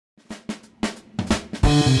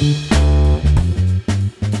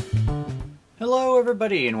Hello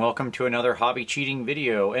everybody and welcome to another hobby cheating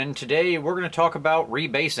video, and today we're going to talk about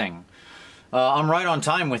rebasing. I'm right on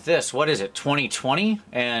time with this. What is it, 2020?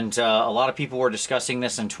 And a lot of people were discussing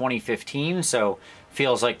this in 2015, so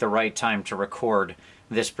feels like the right time to record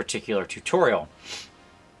this particular tutorial.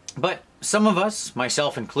 But some of us,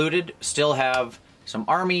 myself included, still have some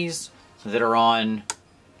armies that are on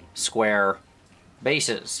square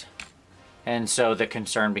bases. And so the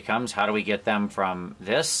concern becomes, how do we get them from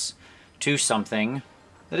this to something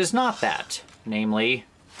that is not that, namely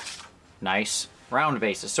nice round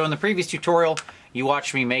bases. So in the previous tutorial, you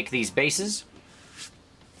watched me make these bases,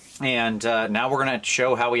 and now we're going to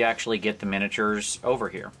show how we actually get the miniatures over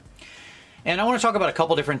here. And I want to talk about a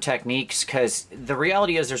couple different techniques, because the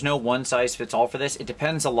reality is there's no one size fits all for this. It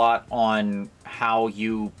depends a lot on how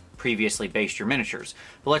you previously based your miniatures.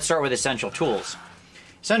 But let's start with essential tools.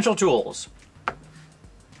 Essential tools.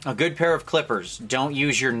 A good pair of clippers. Don't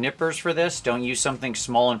use your nippers for this. Don't use something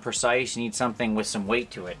small and precise. You need something with some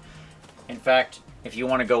weight to it. In fact, if you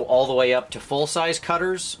want to go all the way up to full-size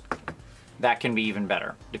cutters, that can be even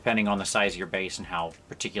better, depending on the size of your base and how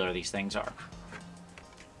particular these things are.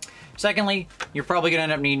 Secondly, you're probably going to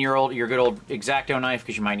end up needing your good old X-Acto knife,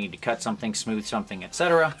 because you might need to cut something, smooth something,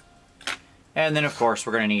 etc. And then, of course,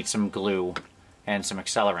 we're going to need some glue and some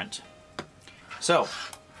accelerant. So,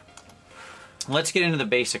 let's get into the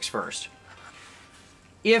basics first.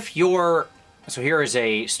 If you're... So here is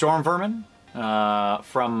a storm vermin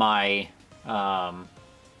from my...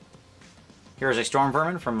 here is a storm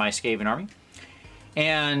vermin from my Skaven army.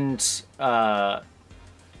 And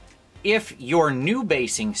if your new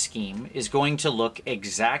basing scheme is going to look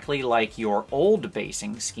exactly like your old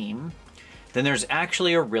basing scheme, then there's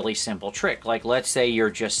actually a really simple trick. Like, let's say you're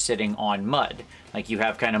just sitting on mud. Like, you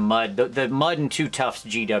have kind of mud, the mud and two tufts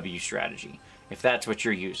GW strategy. If that's what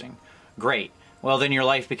you're using. Great. Well, then your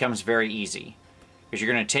life becomes very easy. Because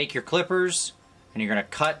you're going to take your clippers and you're going to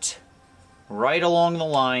cut right along the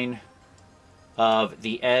line of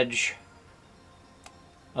the edge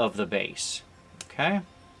of the base. Okay?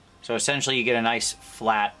 So essentially you get a nice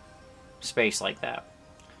flat space like that.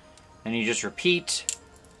 And you just repeat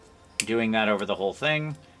doing that over the whole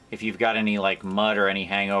thing. If you've got any like mud or any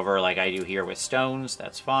hangover like I do here with stones,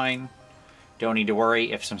 that's fine. Don't need to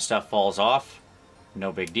worry if some stuff falls off.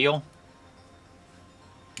 No big deal.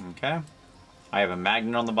 Okay. I have a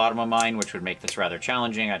magnet on the bottom of mine, which would make this rather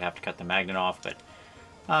challenging. I'd have to cut the magnet off, but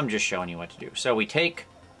I'm just showing you what to do. So we take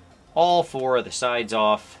all four of the sides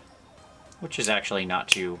off, which is actually not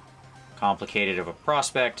too complicated of a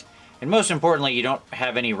prospect. And most importantly, you don't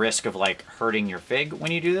have any risk of like hurting your fig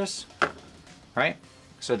when you do this, right?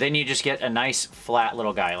 So then you just get a nice flat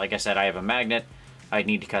little guy. Like I said, I have a magnet. I'd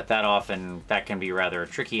need to cut that off, and that can be rather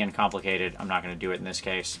tricky and complicated. I'm not going to do it in this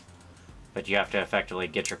case. But you have to effectively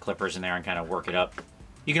get your clippers in there and kind of work it up.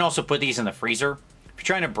 You can also put these in the freezer. If you're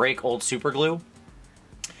trying to break old super glue,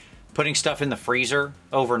 putting stuff in the freezer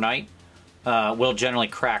overnight will generally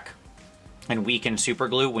crack and weaken super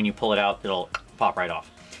glue. When you pull it out, it'll pop right off.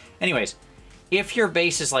 Anyways, if your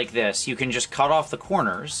base is like this, you can just cut off the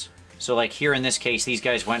corners. So like here in this case, these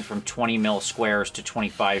guys went from 20 mil squares to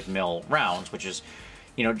 25 mil rounds, which is,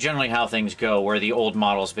 you know, generally how things go, where the old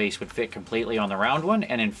model's base would fit completely on the round one.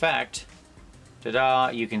 And in fact, ta-da,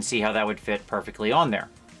 you can see how that would fit perfectly on there.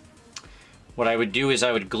 What I would do is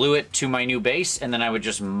I would glue it to my new base, and then I would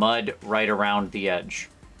just mud right around the edge.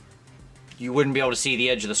 You wouldn't be able to see the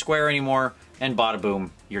edge of the square anymore, and bada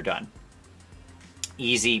boom, you're done.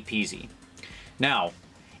 Easy peasy. Now,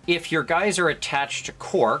 if your guys are attached to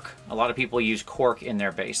cork, a lot of people use cork in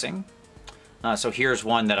their basing. So here's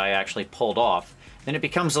one that I actually pulled off. Then it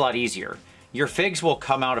becomes a lot easier. Your figs will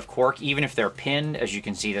come out of cork even if they're pinned, as you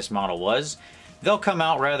can see this model was. They'll come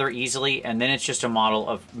out rather easily, and then it's just a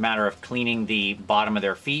matter of cleaning the bottom of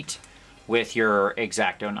their feet with your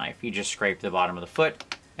X-Acto knife. You just scrape the bottom of the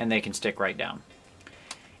foot, and they can stick right down.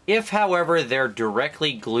 If, however, they're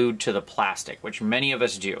directly glued to the plastic, which many of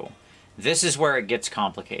us do, this is where it gets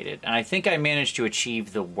complicated. And I think I managed to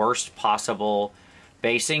achieve the worst possible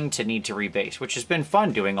basing to need to rebase, which has been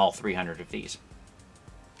fun doing all 300 of these.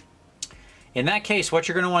 In that case, what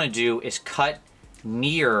you're going to want to do is cut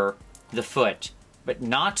near the foot, but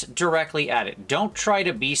not directly at it. Don't try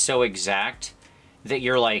to be so exact that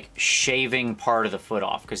you're like shaving part of the foot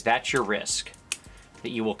off, because that's your risk,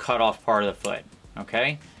 that you will cut off part of the foot,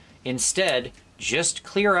 okay? Instead, just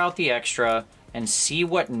clear out the extra and see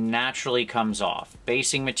what naturally comes off.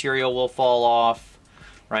 Basing material will fall off,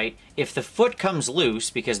 right? If the foot comes loose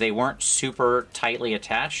because they weren't super tightly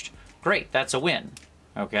attached, great, that's a win,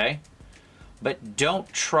 okay? But don't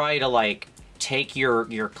try to like take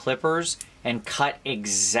your clippers and cut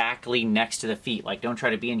exactly next to the feet. Like, don't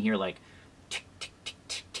try to be in here like, tick, tick, tick,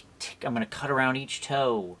 tick, tick, tick. I'm going to cut around each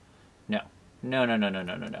toe. No. No, no, no, no,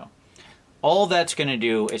 no, no, no. All that's going to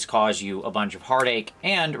do is cause you a bunch of heartache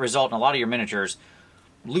and result in a lot of your miniatures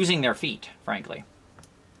losing their feet, frankly.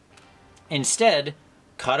 Instead,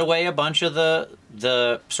 cut away a bunch of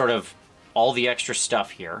the sort of all the extra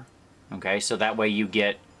stuff here, okay? So that way you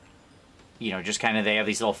get, you know, just kind of, they have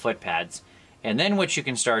these little foot pads. And then what you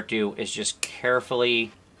can start do is just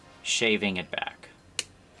carefully shaving it back,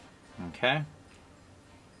 okay?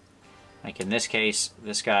 Like in this case,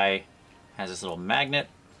 this guy has this little magnet,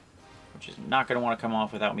 which is not going to want to come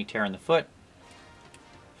off without me tearing the foot.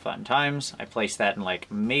 Fun times. I placed that in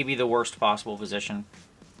like maybe the worst possible position.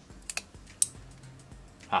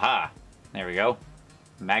 Haha, there we go.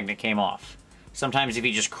 Magnet came off. Sometimes if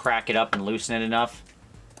you just crack it up and loosen it enough,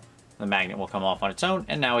 the magnet will come off on its own,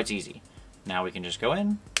 and now it's easy. Now we can just go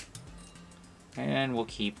in, and we'll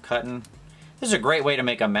keep cutting. This is a great way to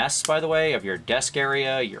make a mess, by the way, of your desk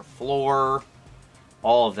area, your floor,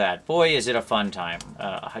 all of that. Boy, is it a fun time.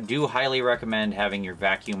 I do highly recommend having your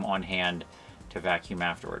vacuum on hand to vacuum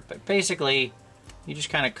afterward. But basically, you just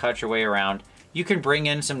kind of cut your way around. You can bring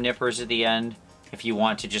in some nippers at the end if you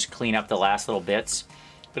want to just clean up the last little bits.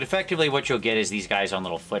 But effectively what you'll get is these guys on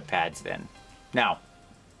little foot pads then. Now,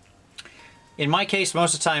 in my case,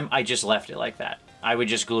 most of the time, I just left it like that. I would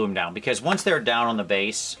just glue them down, because once they're down on the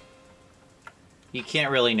base, you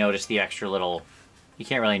can't really notice the extra little,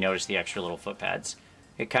 foot pads.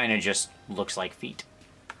 It kind of just looks like feet,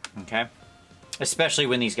 okay? Especially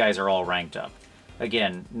when these guys are all ranked up.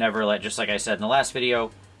 Again, never let, just like I said in the last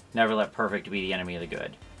video, never let perfect be the enemy of the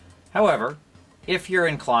good. However, if you're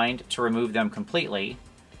inclined to remove them completely,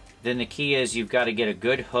 then the key is you've got to get a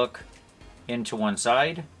good hook into one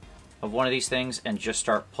side of one of these things and just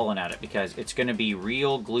start pulling at it, because it's going to be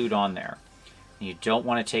real glued on there. And you don't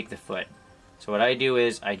want to take the foot. So what I do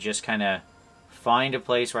is I just kind of find a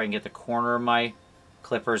place where I can get the corner of my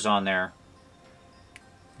clippers on there,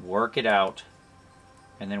 work it out,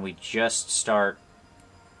 and then we just start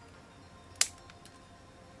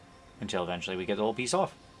until eventually we get the whole piece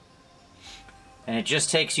off. And it just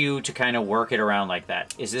takes you to kind of work it around like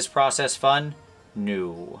that. Is this process fun?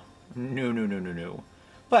 No. No, no, no, no, no.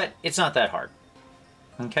 But it's not that hard.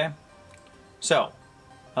 Okay? So,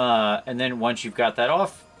 and then once you've got that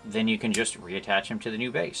off, then you can just reattach them to the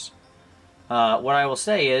new base. What I will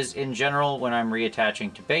say is, in general, when I'm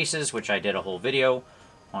reattaching to bases, which I did a whole video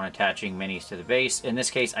on attaching minis to the base, in this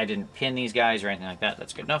case I didn't pin these guys or anything like that.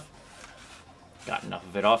 That's good enough. Got enough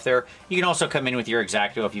of it off there. You can also come in with your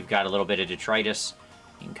X-Acto if you've got a little bit of detritus.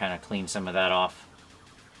 You can kind of clean some of that off.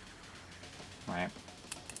 All right.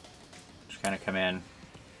 Just kind of come in.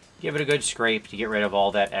 Give it a good scrape to get rid of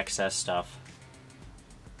all that excess stuff.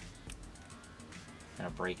 Gonna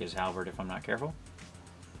break his halberd if I'm not careful.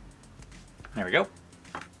 There we go.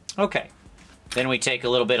 Okay. Then we take a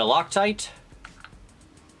little bit of Loctite.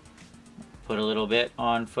 Put a little bit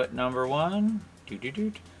on foot number 1.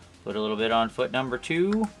 Doot-doot-doot. Put a little bit on foot number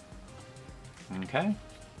 2. Okay.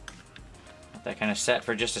 Let that kind of set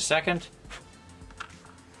for just a second.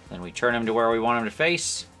 Then we turn him to where we want him to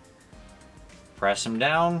face. Press him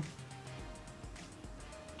down.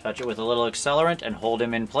 Touch it with a little accelerant and hold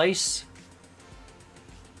him in place.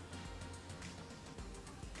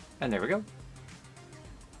 And there we go.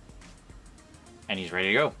 And he's ready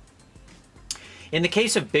to go. In the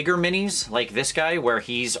case of bigger minis, like this guy, where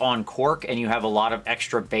he's on cork and you have a lot of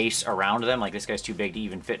extra base around them, like this guy's too big to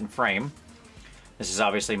even fit in frame. This is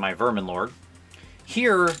obviously my Vermin Lord.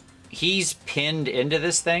 Here, he's pinned into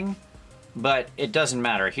this thing, but it doesn't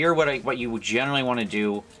matter. Here, what you would generally want to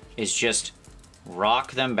do is just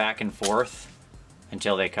rock them back and forth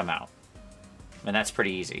until they come out. And that's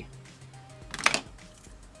pretty easy.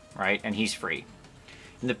 Right? And he's free.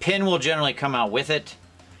 And the pin will generally come out with it.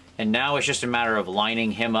 And now it's just a matter of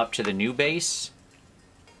lining him up to the new base.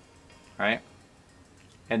 Right?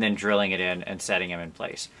 And then drilling it in and setting him in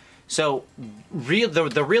place. So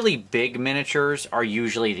the really big miniatures are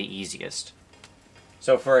usually the easiest.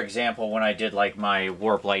 So for example, when I did like my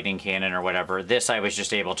Warp Lightning Cannon or whatever, this I was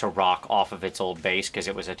just able to rock off of its old base because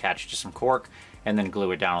it was attached to some cork, and then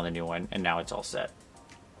glue it down on the new one, and now it's all set.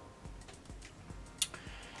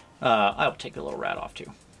 I'll take the little rat off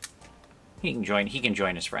too. He can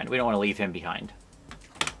join his friend. We don't want to leave him behind.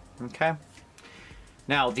 Okay.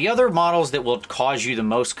 Now, the other models that will cause you the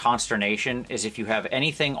most consternation is if you have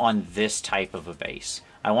anything on this type of a base.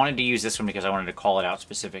 I wanted to use this one because I wanted to call it out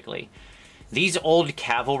specifically. These old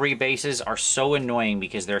cavalry bases are so annoying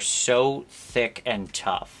because they're so thick and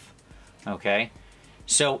tough. Okay?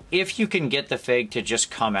 So if you can get the fig to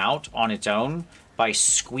just come out on its own by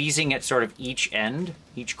squeezing at sort of each end,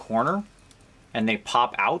 each corner, and they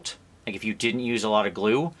pop out, like if you didn't use a lot of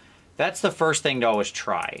glue, that's the first thing to always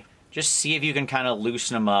try. Just see if you can kind of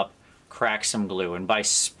loosen them up, crack some glue. And by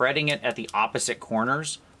spreading it at the opposite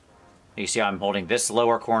corners, you see how I'm holding this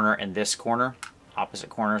lower corner and this corner, opposite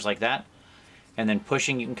corners like that, and then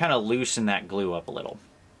pushing, you can kind of loosen that glue up a little.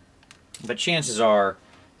 But chances are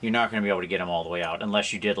you're not going to be able to get them all the way out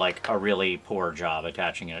unless you did like a really poor job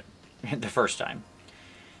attaching it the first time.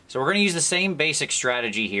 So we're going to use the same basic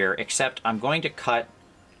strategy here, except I'm going to cut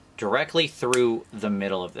directly through the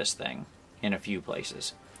middle of this thing in a few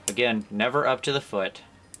places. Again, never up to the foot.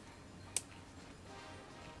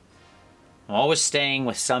 I'm always staying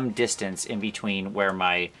with some distance in between where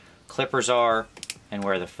my clippers are and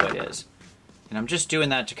where the foot is. And I'm just doing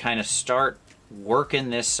that to kind of start working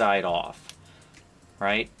this side off,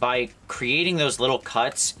 right? By creating those little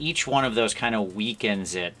cuts, each one of those kind of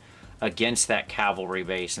weakens it against that cavalry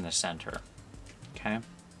base in the center, okay?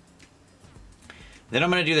 Then I'm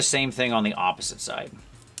going to do the same thing on the opposite side.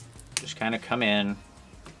 Just kind of come in,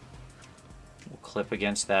 we'll clip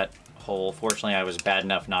against that hole. Fortunately, I was bad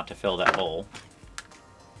enough not to fill that hole.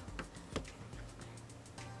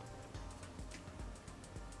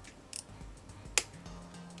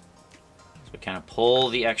 So we kind of pull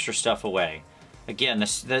the extra stuff away. Again,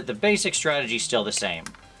 the basic strategy is still the same.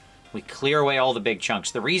 We clear away all the big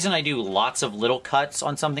chunks. The reason I do lots of little cuts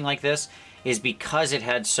on something like this is because it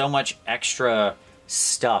had so much extra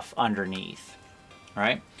stuff underneath,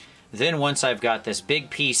 right? Then once I've got this big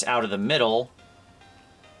piece out of the middle,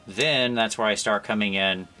 then that's where I start coming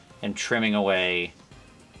in and trimming away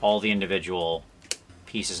all the individual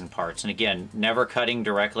pieces and parts. And again, never cutting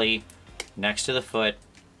directly next to the foot,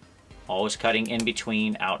 always cutting in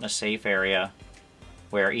between out in a safe area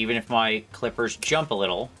where even if my clippers jump a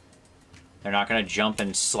little, they're not going to jump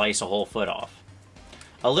and slice a whole foot off.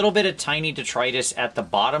 A little bit of tiny detritus at the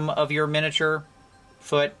bottom of your miniature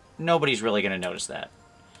foot, nobody's really going to notice that.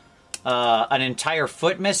 An entire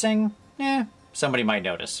foot missing, somebody might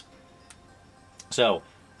notice. So,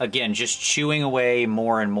 again, just chewing away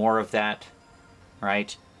more and more of that,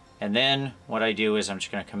 right? And then what I do is I'm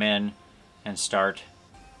just going to come in and start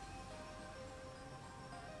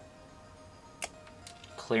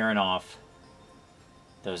clearing off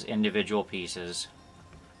those individual pieces.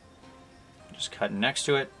 Just cutting next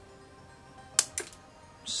to it,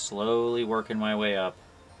 slowly working my way up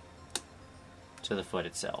to the foot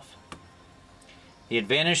itself. The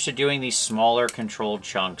advantage to doing these smaller controlled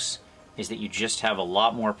chunks is that you just have a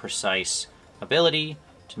lot more precise ability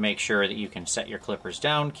to make sure that you can set your clippers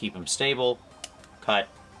down, keep them stable, cut,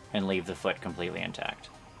 and leave the foot completely intact.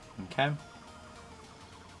 Okay?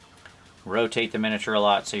 Rotate the miniature a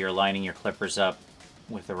lot so you're lining your clippers up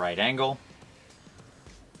with the right angle.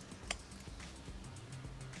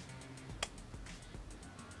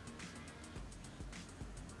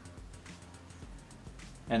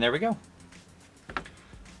 And there we go.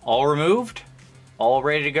 All removed, all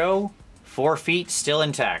ready to go, 4 feet still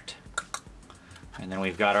intact. And then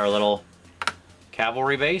we've got our little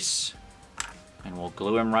cavalry base, and we'll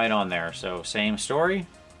glue him right on there. So same story,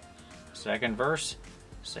 second verse,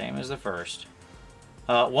 same as the first.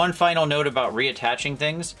 One final note about reattaching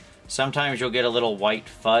things. Sometimes you'll get a little white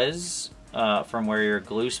fuzz from where your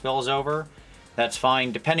glue spills over. That's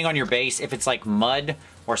fine, depending on your base. If it's like mud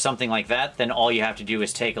or something like that, then all you have to do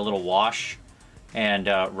is take a little wash and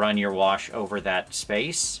run your wash over that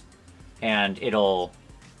space, and it'll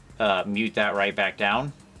mute that right back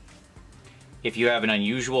down. If you have an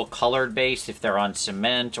unusual colored base, if they're on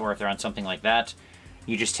cement or if they're on something like that,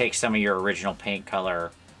 you just take some of your original paint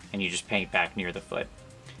color and you just paint back near the foot.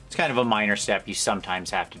 It's kind of a minor step you sometimes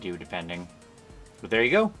have to do depending. But there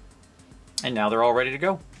you go. And now they're all ready to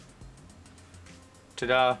go.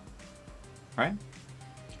 Ta-da. All right?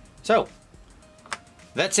 So,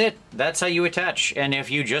 that's it. That's how you attach. And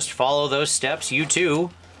if you just follow those steps, you too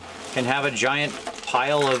can have a giant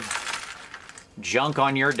pile of junk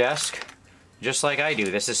on your desk, just like I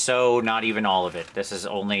do. This is so not even all of it. This is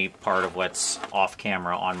only part of what's off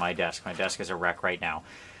camera on my desk. My desk is a wreck right now,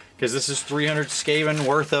 because this is 300 Skaven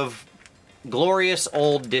worth of glorious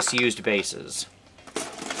old disused bases.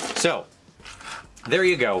 So, there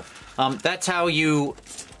you go. That's how you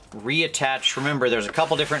reattach. Remember, there's a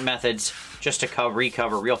couple different methods just to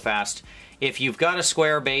recover real fast. If you've got a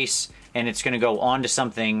square base and it's going to go onto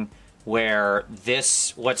something where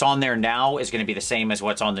what's on there now is going to be the same as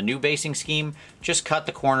what's on the new basing scheme, just cut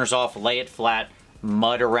the corners off, lay it flat,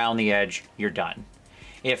 mud around the edge, you're done.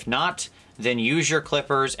 If not, then use your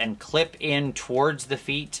clippers and clip in towards the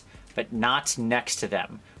feet but not next to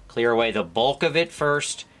them. Clear away the bulk of it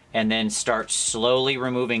first, and then start slowly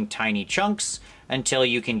removing tiny chunks until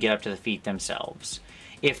you can get up to the feet themselves.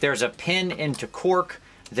 If there's a pin into cork,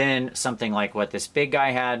 then something like what this big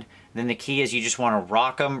guy had, then the key is you just want to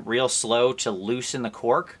rock them real slow to loosen the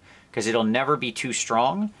cork, because it'll never be too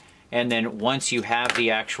strong. And then once you have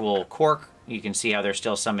the actual cork, you can see how there's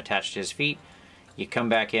still some attached to his feet. You come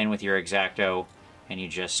back in with your X-Acto and you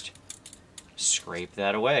just scrape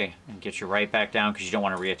that away and get you right back down, because you don't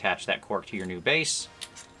want to reattach that cork to your new base.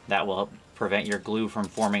 That will prevent your glue from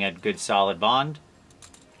forming a good solid bond.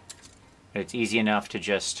 But it's easy enough to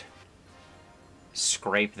just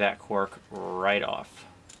scrape that cork right off.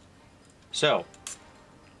 So,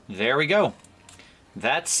 there we go.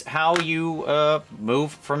 That's how you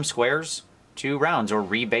move from squares to rounds, or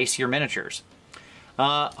rebase your miniatures.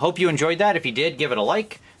 Hope you enjoyed that. If you did, give it a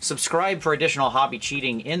like. Subscribe for additional hobby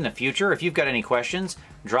cheating in the future. If you've got any questions,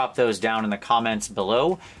 drop those down in the comments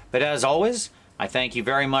below. But as always, I thank you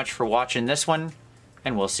very much for watching this one,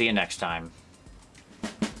 and we'll see you next time.